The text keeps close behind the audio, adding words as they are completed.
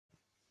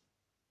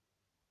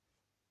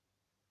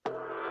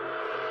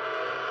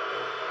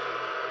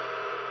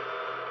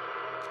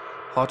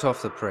Hot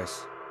off the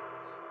press,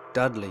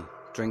 Dudley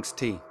drinks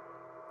tea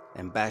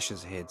and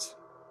bashes heads.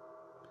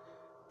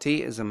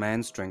 Tea is a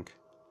man's drink,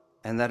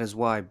 and that is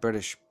why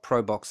British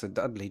pro boxer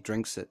Dudley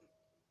drinks it.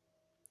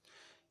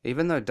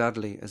 Even though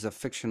Dudley is a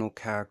fictional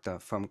character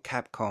from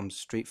Capcom's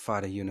Street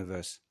Fighter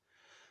universe,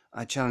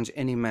 I challenge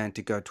any man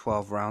to go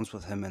 12 rounds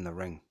with him in the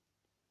ring.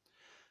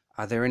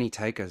 Are there any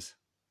takers?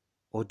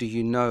 Or do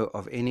you know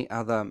of any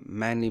other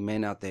manly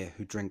men out there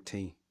who drink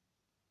tea?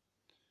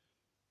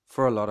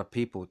 For a lot of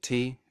people,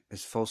 tea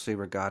is falsely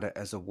regarded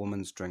as a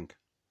woman's drink,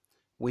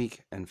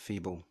 weak and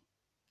feeble,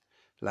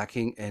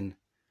 lacking in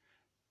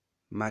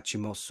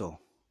machismo,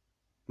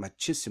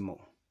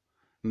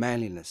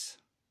 manliness.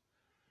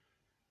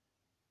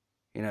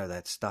 You know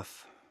that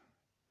stuff.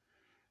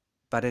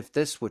 But if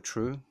this were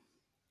true,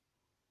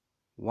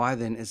 why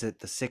then is it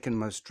the second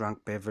most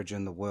drunk beverage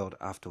in the world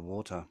after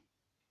water?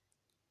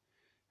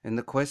 In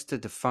the quest to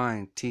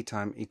define tea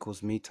time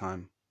equals me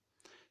time,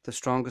 the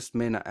strongest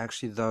men are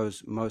actually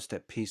those most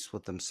at peace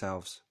with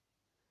themselves.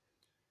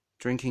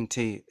 Drinking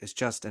tea is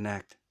just an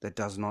act that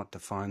does not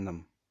define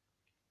them.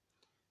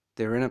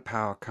 Their inner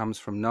power comes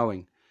from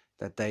knowing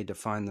that they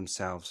define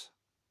themselves.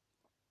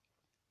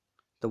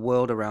 The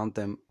world around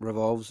them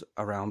revolves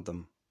around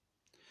them,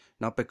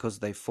 not because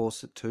they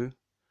force it to,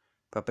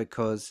 but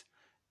because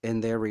in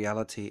their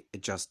reality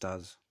it just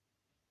does.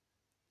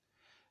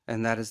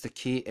 And that is the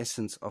key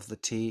essence of the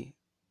tea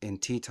in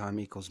tea time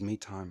equals me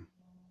time.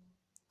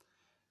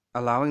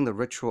 Allowing the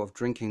ritual of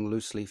drinking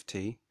loose leaf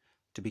tea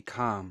to be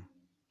calm,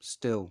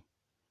 still,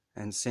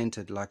 and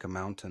centered like a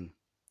mountain,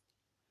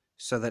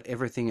 so that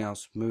everything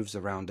else moves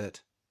around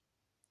it.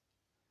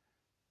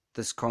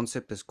 This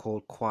concept is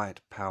called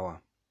quiet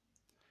power,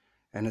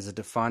 and is a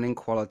defining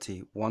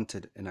quality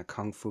wanted in a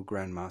Kung Fu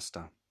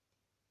grandmaster.